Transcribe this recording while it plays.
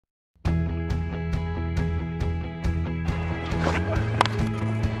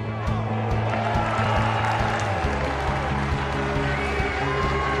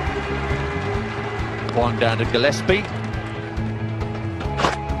One down to Gillespie.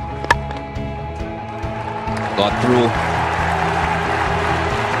 Got through.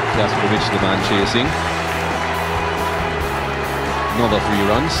 Kasparovich, the man chasing. Another 3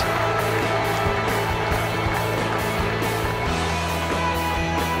 runs.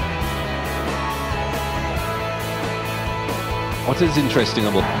 What is interesting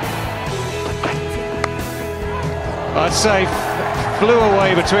about... I'd say flew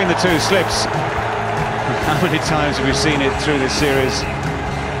away between the two slips. How many times have we seen it through this series?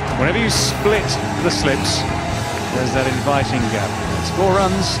 Whenever you split the slips, there's that inviting gap. It's 4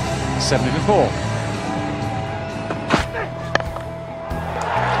 runs, 74.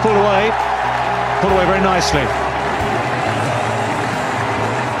 Pulled away very nicely.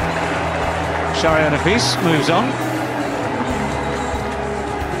 SHAHRIAR NAFEES moves on.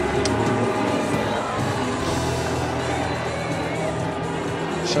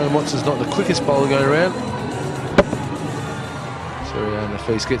 Shane Watson's not the quickest bowler going around. SHAHRIAR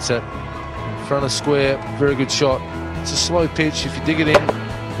NAFEES gets that in front of square. Very good shot. It's a slow pitch. If you dig it in,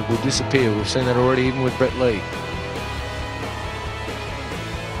 it will disappear. We've seen that already, even with Brett Lee.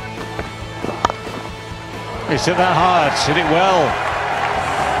 He's hit that hard, hit it well.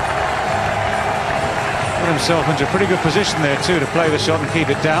 Put himself into a pretty good position there too to play the shot and keep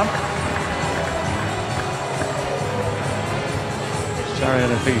it down. SHAHRIAR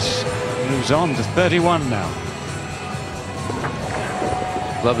NAFEES moves on to 31 now.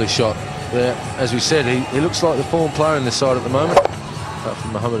 Lovely shot there. As we said, he looks like the form player in this side at the moment, apart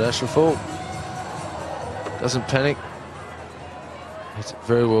from Mohammad Ashraful. Doesn't panic. Hits it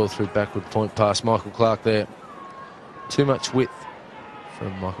very well through backward point past Michael Clark there. Too much width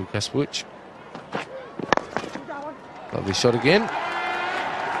from Michael Kasparovich. Lovely shot again.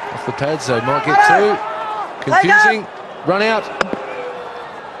 Off the pads, they might get 2. Confusing. Run out.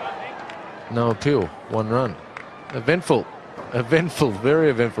 No appeal. 1 run. Eventful. Eventful. Very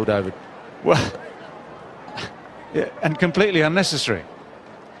eventful, David. Well, yeah, and completely unnecessary.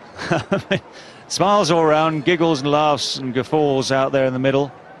 Smiles all around, giggles and laughs and guffaws out there in the middle.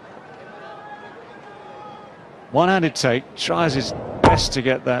 One-handed take, tries his best to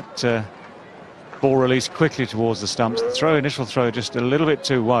get that ball released quickly towards the stumps. The initial throw just a little bit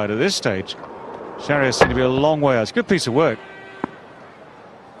too wide. At this stage, SHAHRIAR seemed to be a long way out. It's a good piece of work,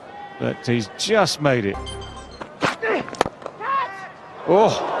 but he's just made it.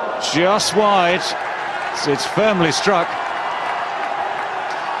 Oh, just wide. It's firmly struck.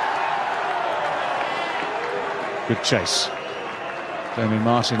 Good chase. Jamie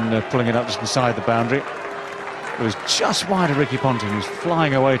Martin pulling it up just inside the boundary. It was just wide of Ricky Ponting, who's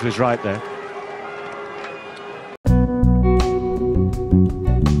flying away to his right there.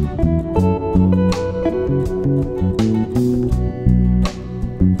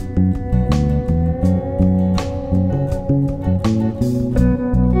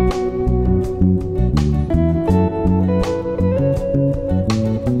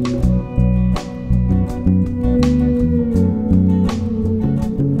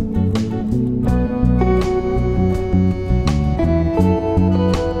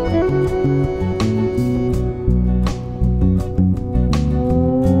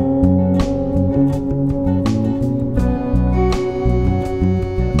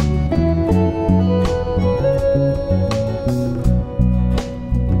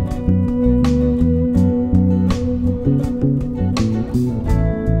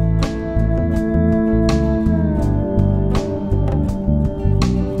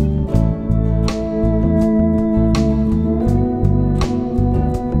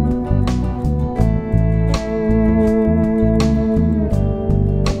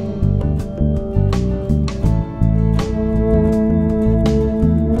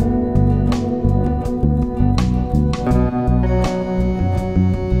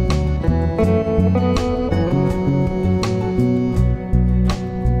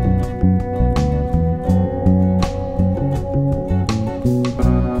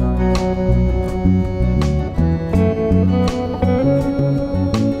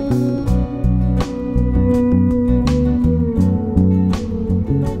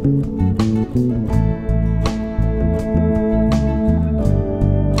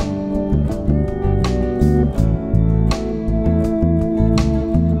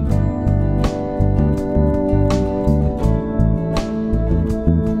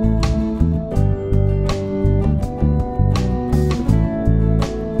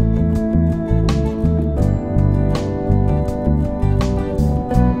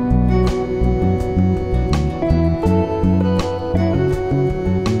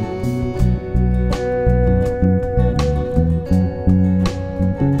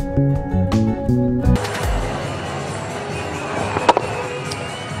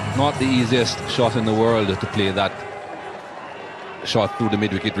 Not the easiest shot in the world to play that shot through the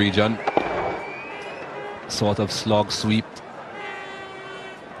mid-wicket region. Sort of slog sweep.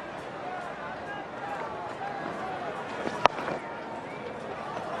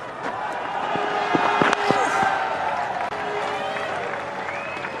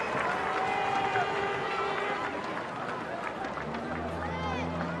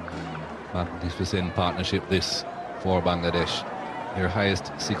 Magnificent partnership this for Bangladesh. Their highest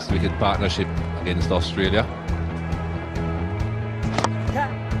 6-wicket partnership against Australia.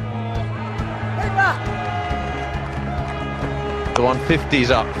 The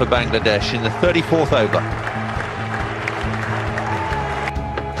 150's up for Bangladesh in the 34th over.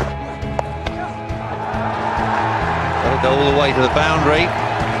 That'll go all the way to the boundary.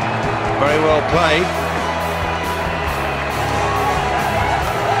 Very well played.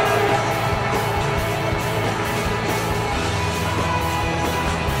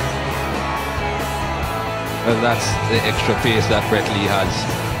 Well, that's the extra pace that Brett Lee has.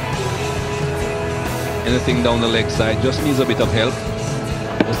 Anything down the leg side just needs a bit of help,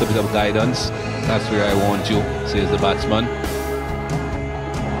 just a bit of guidance. That's where I want you, says the batsman.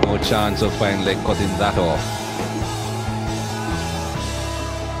 No chance of fine leg cutting that off.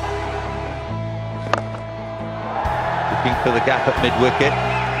 Looking for the gap at mid-wicket.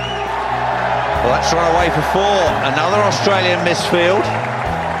 Well, that's run away for 4. Another Australian misfield.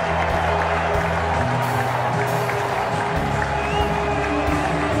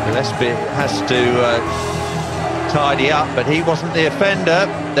 Gillespie has to tidy up, but he wasn't the offender.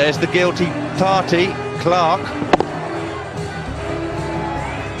 There's the guilty party, Clark.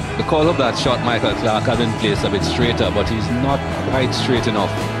 The call of that shot, Michael Clark, had been placed a bit straighter, but he's not quite straight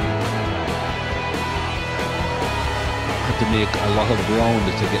enough. Had to make a lot of ground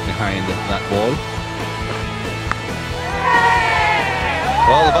to get behind that ball.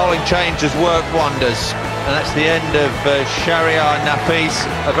 Well, the bowling change has worked wonders. And that's the end of SHAHRIAR NAFEES.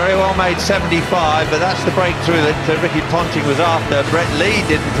 A very well made 75, but that's the breakthrough that Ricky Ponting was after. Brett Lee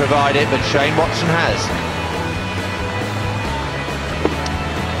didn't provide it, but Shane Watson has.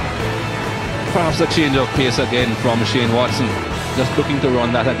 Perhaps a change of pace again from Shane Watson. Just looking to run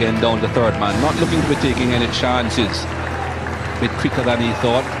that again down the third man. Not looking to be taking any chances. A bit quicker than he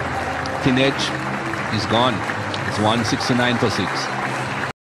thought. Thin edge is gone. It's 169 for 6.